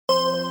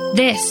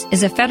This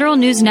is a Federal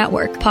News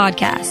Network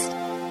podcast.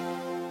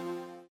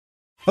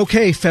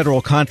 Okay,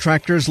 federal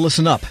contractors,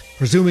 listen up.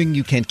 Presuming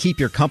you can keep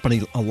your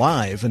company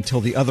alive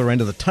until the other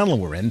end of the tunnel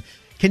we're in,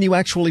 can you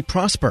actually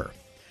prosper?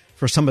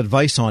 For some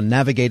advice on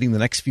navigating the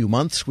next few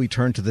months, we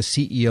turn to the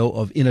CEO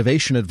of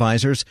Innovation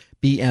Advisors,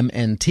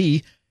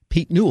 BMNT,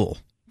 Pete Newell.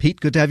 Pete,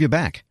 good to have you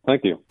back.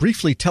 Thank you.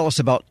 Briefly tell us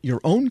about your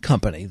own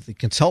company, the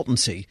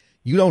consultancy.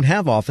 You don't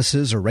have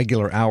offices or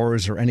regular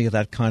hours or any of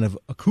that kind of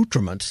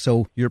accoutrement,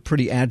 so you're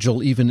pretty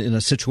agile even in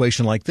a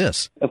situation like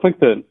this. I think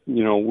that,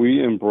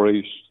 we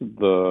embrace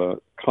the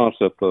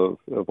concept of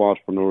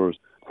entrepreneurs,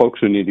 folks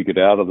who need to get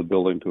out of the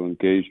building to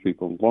engage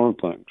people and learn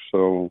things.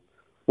 So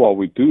while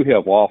we do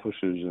have offices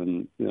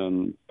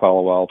in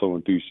Palo Alto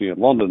and DC and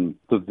London,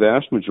 the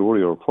vast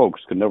majority of our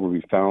folks can never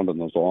be found in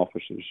those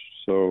offices.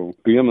 So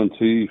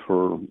BMNT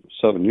for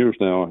 7 years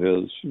now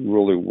has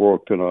really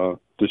worked in a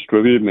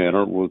distributed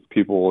manner with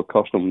people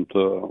accustomed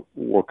to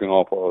working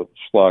off of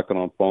Slack and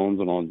on phones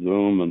and on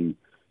Zoom and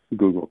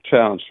Google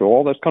Chat. So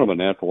all that's kind of a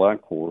natural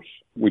act for us.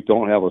 We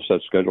don't have a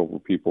set schedule for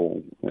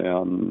people.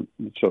 And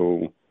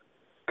so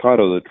kind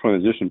of the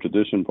transition to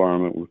this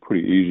environment was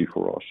pretty easy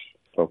for us.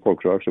 So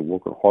folks are actually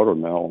working harder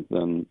now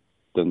than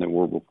they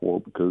were before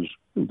because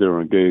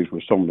they're engaged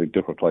with so many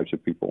different types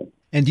of people.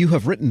 And you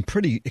have written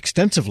pretty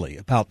extensively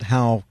about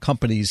how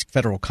companies,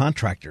 federal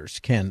contractors,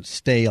 can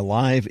stay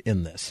alive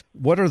in this.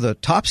 What are the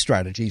top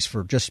strategies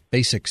for just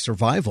basic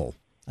survival?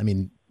 I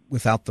mean,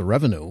 without the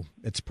revenue,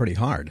 it's pretty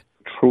hard.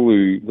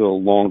 Truly, the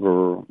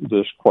longer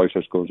this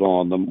crisis goes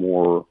on, the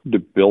more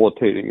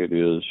debilitating it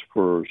is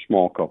for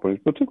small companies,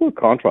 particularly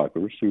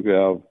contractors who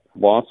have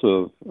lots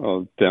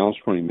of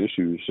downstream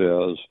issues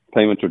as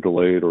payments are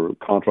delayed or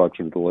contracts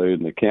are delayed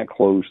and they can't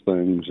close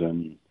things.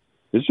 And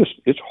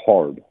it's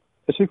hard.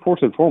 I say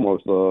first and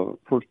foremost, the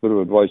first bit of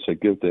advice I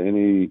give to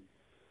any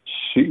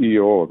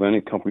CEO of any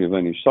company of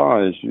any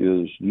size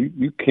is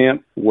you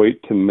can't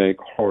wait to make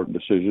hard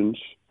decisions,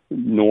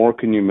 nor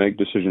can you make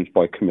decisions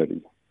by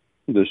committee.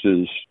 This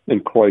is in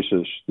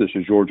crisis. This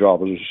is your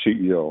job as a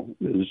CEO,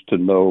 is to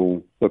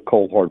know the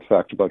cold, hard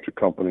facts about your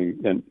company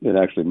and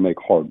actually make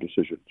hard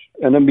decisions.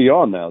 And then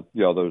beyond that,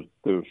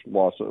 there's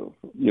lots of,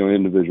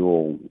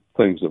 individual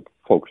things that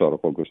folks ought to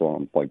focus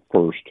on, like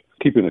first,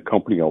 keeping the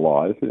company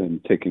alive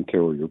and taking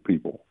care of your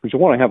people. Because you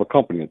want to have a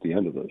company at the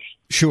end of this.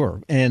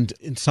 Sure. And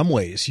in some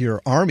ways,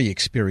 your Army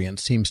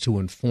experience seems to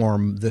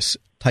inform this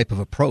type of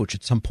approach.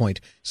 At some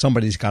point,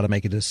 somebody's got to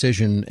make a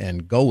decision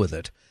and go with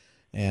it.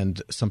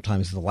 And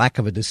sometimes the lack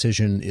of a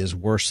decision is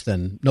worse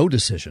than no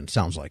decision,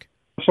 sounds like.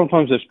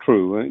 Sometimes that's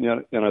true.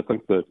 And I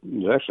think that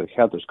I actually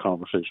had this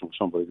conversation with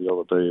somebody the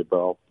other day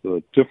about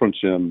the difference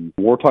in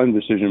wartime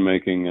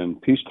decision-making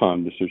and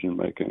peacetime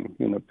decision-making.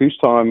 At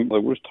peacetime, there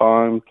was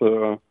time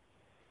to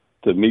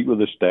meet with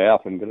the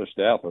staff and get a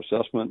staff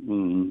assessment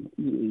and,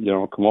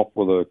 come up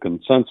with a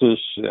consensus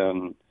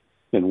and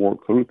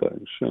work through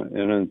things.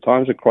 And in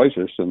times of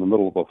crisis, in the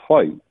middle of a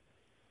fight,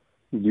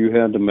 you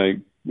had to make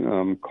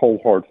cold,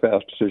 hard,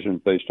 fast decisions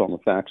based on the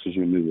facts as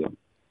you knew them.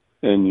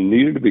 And you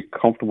needed to be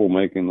comfortable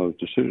making those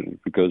decisions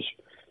because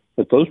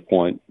at those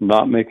points,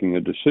 not making a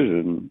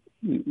decision,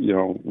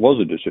 was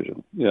a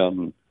decision.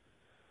 And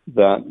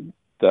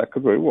that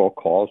could very well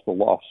cause the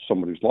loss of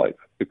somebody's life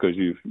because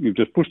you've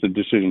just pushed the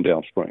decision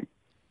downstream.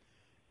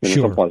 And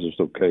sure. Sometimes it's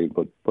okay,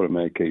 but in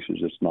many cases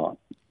it's not.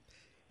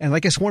 And I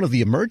guess one of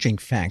the emerging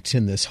facts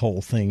in this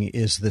whole thing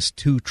is this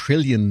 $2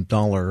 trillion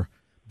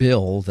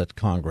bill that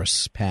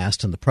Congress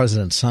passed and the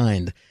president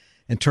signed.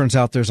 And turns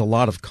out there's a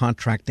lot of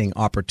contracting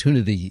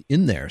opportunity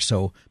in there.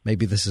 So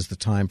maybe this is the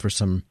time for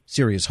some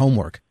serious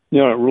homework.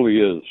 Yeah, it really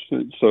is.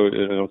 So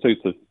I'll say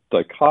it's a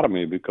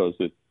dichotomy because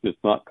it's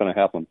not going to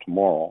happen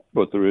tomorrow.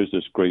 But there is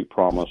this great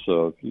promise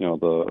of,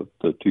 the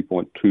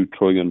 $2.2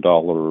 trillion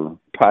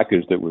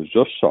package that was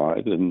just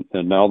signed.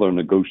 And now they're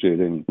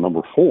negotiating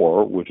number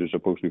 4, which is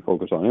supposed to be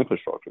focused on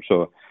infrastructure.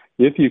 So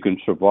if you can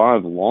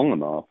survive long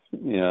enough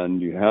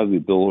and you have the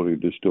ability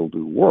to still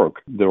do work,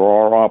 there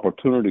are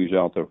opportunities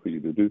out there for you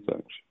to do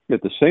things.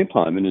 At the same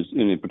time, and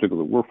in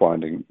particular we're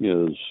finding,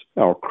 is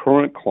our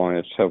current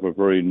clients have a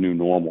very new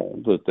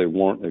normal that they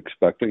weren't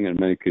expecting, in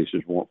many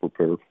cases weren't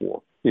prepared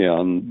for.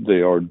 And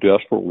they are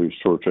desperately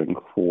searching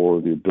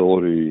for the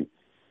ability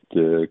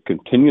to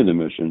continue the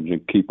missions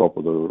and keep up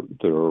with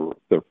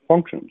their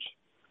functions.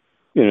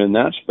 And in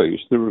that space,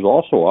 there is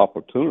also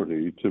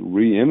opportunity to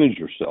re-image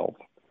yourself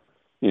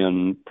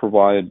and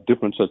provide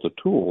different sets of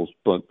tools,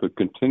 but to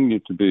continue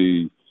to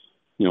be,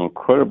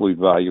 incredibly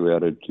value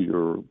added to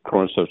your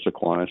current sets of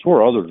clients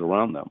or others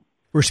around them.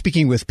 We're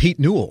speaking with Pete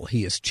Newell.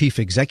 He is chief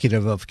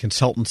executive of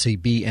consultancy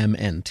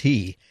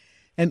BMNT.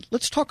 And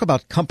let's talk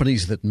about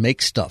companies that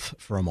make stuff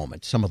for a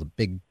moment. Some of the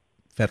big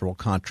federal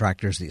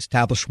contractors, the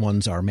established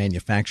ones, are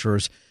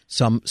manufacturers.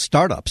 Some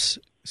startups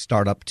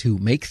start up to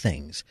make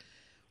things.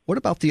 What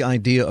about the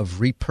idea of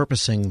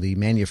repurposing the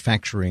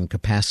manufacturing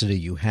capacity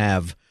you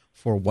have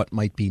for what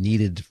might be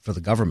needed for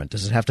the government?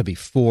 Does it have to be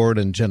Ford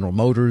and General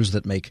Motors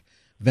that make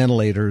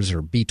ventilators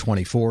or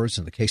B-24s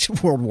in the case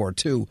of World War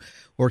II?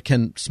 Or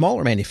can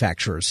smaller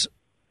manufacturers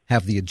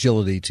have the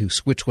agility to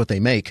switch what they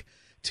make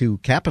to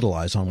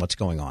capitalize on what's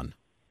going on?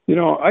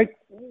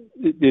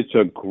 It's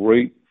a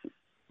great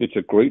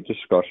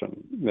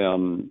discussion.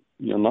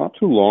 Not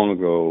too long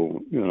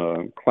ago, in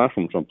a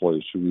classroom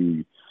someplace,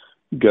 we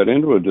got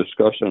into a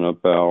discussion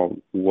about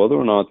whether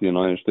or not the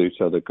United States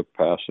had the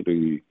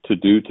capacity to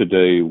do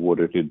today what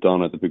it had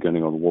done at the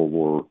beginning of World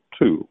War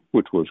II,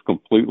 which was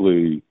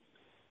completely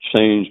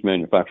change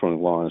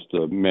manufacturing lines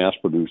to mass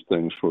produce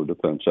things for a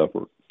defense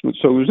effort. And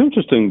so it was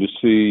interesting to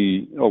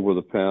see over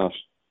the past,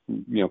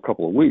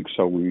 couple of weeks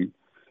how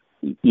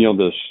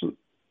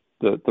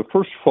the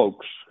first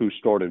folks who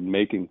started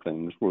making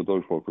things were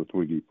those folks with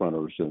 3D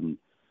printers and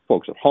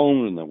folks at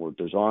home, and there were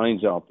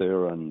designs out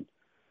there, and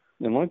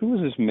like there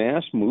was this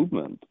mass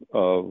movement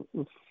of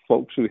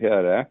folks who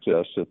had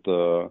access at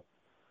the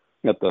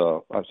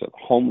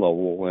home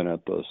level and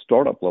at the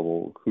startup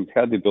level who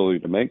had the ability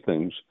to make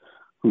things,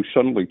 who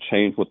suddenly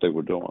changed what they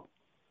were doing.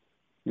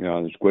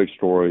 This great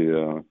story,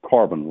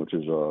 Carbon, which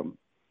is a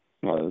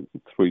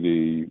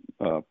 3D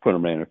printer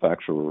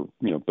manufacturer,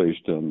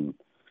 based in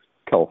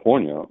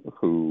California,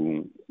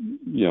 who,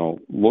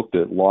 looked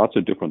at lots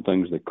of different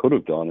things they could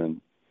have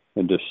done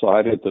and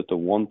decided that the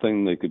one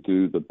thing they could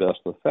do the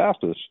best, the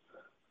fastest,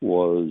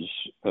 was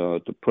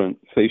to print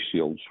face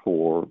shields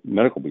for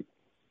medical people.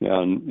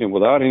 And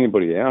without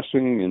anybody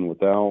asking and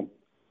without,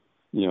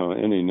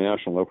 any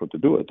national effort to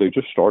do it, they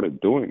just started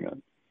doing it.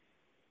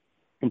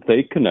 And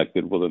they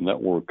connected with a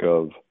network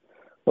of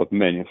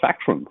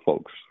manufacturing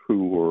folks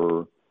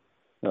who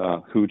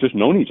just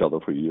known each other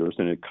for years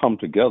and had come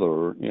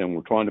together and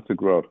were trying to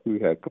figure out who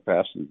had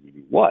capacity to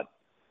do what.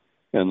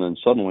 And then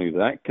suddenly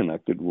that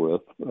connected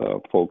with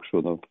folks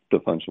with the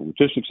Defense and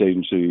Logistics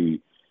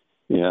Agency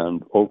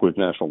and Oak Ridge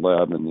National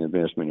Lab and the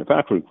advanced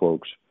manufacturing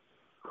folks,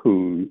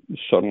 who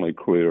suddenly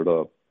created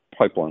a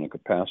pipeline of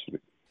capacity.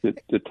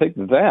 To take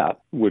that,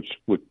 which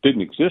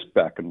didn't exist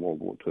back in World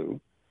War II,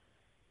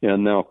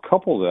 and now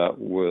couple that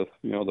with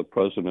the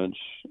president's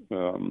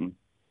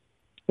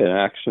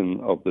inaction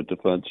of the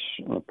Defense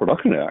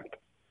Production Act,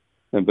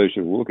 and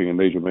basically looking at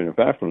major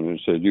manufacturing and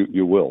said,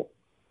 you will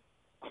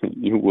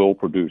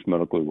produce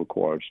medically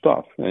required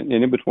stuff. And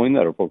in between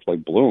that are folks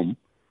like Bloom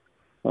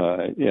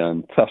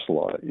and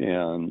Tesla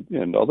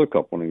and other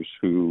companies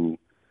who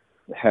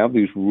have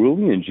these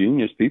really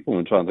ingenious people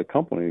inside the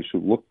companies who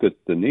looked at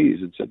the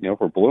needs and said,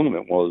 for Bloom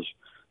it was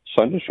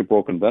send us your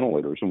broken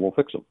ventilators and we'll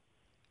fix them.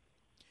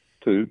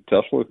 To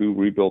Tesla, who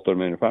rebuilt their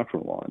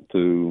manufacturing line,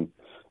 to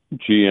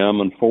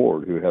GM and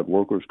Ford, who had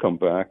workers come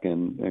back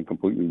and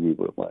completely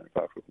rebuild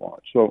manufacturing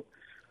lines. So,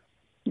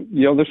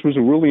 this was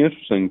a really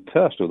interesting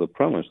test of the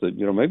premise that,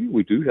 maybe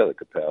we do have the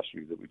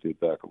capacity that we did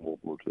back in World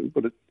War II,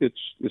 but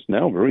it's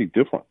now very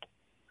different.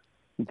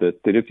 That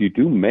if you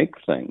do make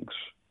things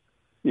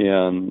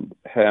and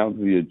have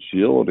the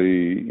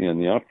agility and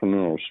the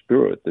entrepreneurial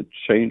spirit that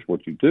change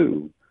what you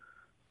do,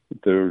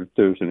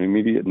 there's an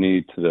immediate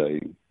need today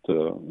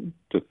to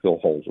fill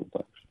holes in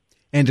things.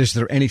 And is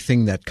there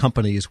anything that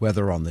companies,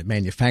 whether on the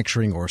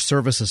manufacturing or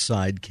services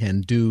side,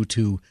 can do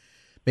to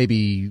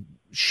maybe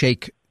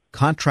shake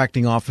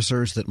contracting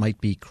officers that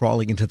might be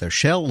crawling into their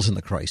shells in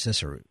the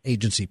crisis, or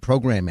agency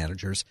program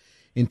managers,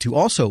 into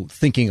also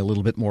thinking a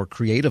little bit more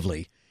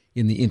creatively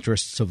in the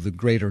interests of the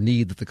greater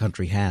need that the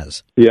country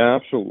has? Yeah,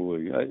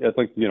 absolutely. I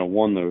think,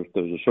 one, there's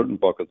a certain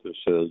bucket that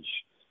says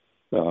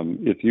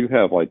if you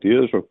have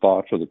ideas or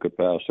thoughts or the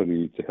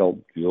capacity to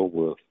help deal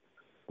with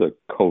the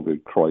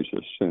COVID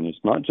crisis, and it's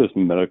not just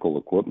medical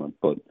equipment,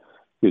 but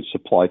it's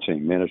supply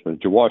chain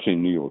management. You're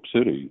watching New York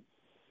City,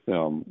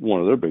 one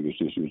of their biggest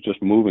issues is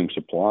just moving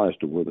supplies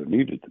to where they're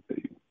needed to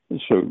be.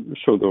 And so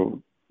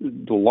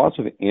the lots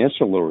of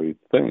ancillary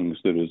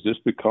things that as this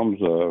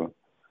becomes a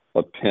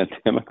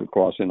pandemic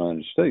across the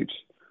United States,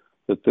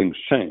 that things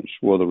change,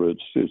 whether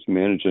it's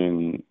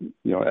managing,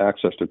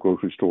 access to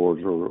grocery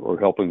stores or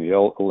helping the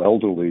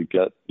elderly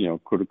get,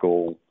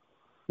 critical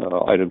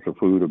items of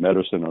food or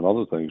medicine and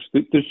other things.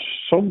 There's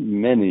so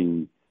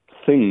many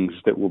things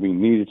that will be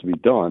needed to be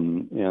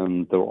done,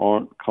 and there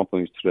aren't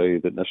companies today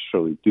that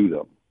necessarily do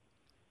them,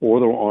 or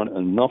there aren't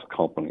enough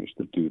companies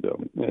that do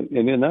them.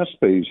 And in that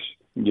space,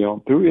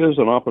 there is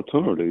an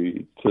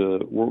opportunity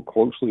to work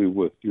closely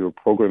with your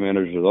program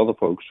managers and other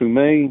folks who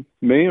may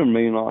or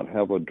may not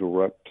have a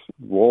direct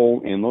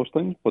role in those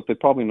things, but they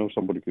probably know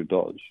somebody who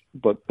does.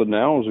 But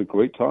now is a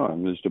great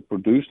time is to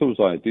produce those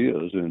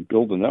ideas and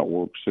build the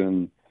networks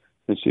and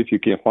see if you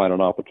can't find an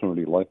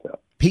opportunity like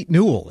that. Pete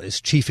Newell is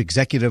Chief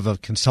Executive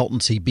of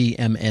consultancy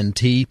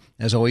BM&T.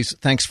 As always,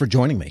 thanks for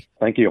joining me.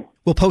 Thank you.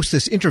 We'll post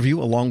this interview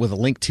along with a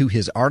link to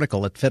his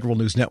article at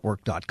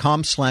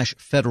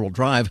federalnewsnetwork.com/Federal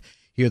Drive.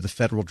 Hear the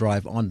Federal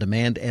Drive on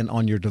demand and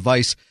on your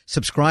device.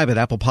 Subscribe at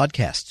Apple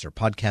Podcasts or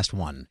Podcast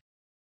One.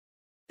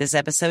 This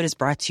episode is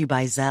brought to you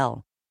by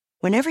Zelle.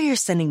 Whenever you're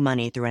sending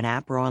money through an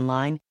app or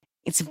online,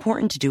 it's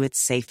important to do it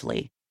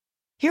safely.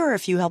 Here are a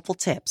few helpful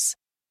tips.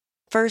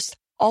 First,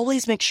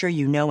 always make sure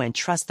you know and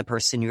trust the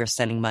person you are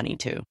sending money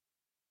to.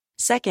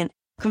 Second,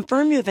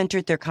 confirm you have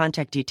entered their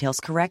contact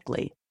details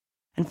correctly.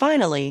 And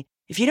finally,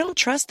 if you don't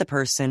trust the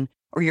person,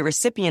 or your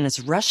recipient is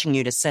rushing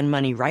you to send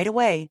money right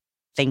away,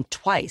 think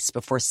twice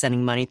before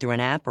sending money through an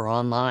app or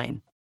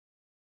online.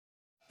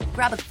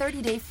 Grab a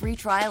 30-day free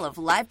trial of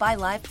Live by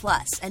Live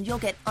Plus, and you'll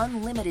get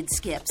unlimited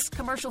skips,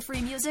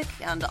 commercial-free music,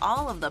 and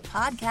all of the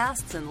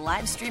podcasts and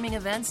live streaming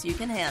events you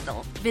can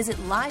handle. Visit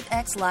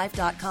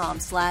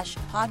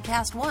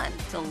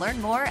livexlive.com/podcast1 to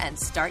learn more and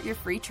start your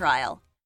free trial.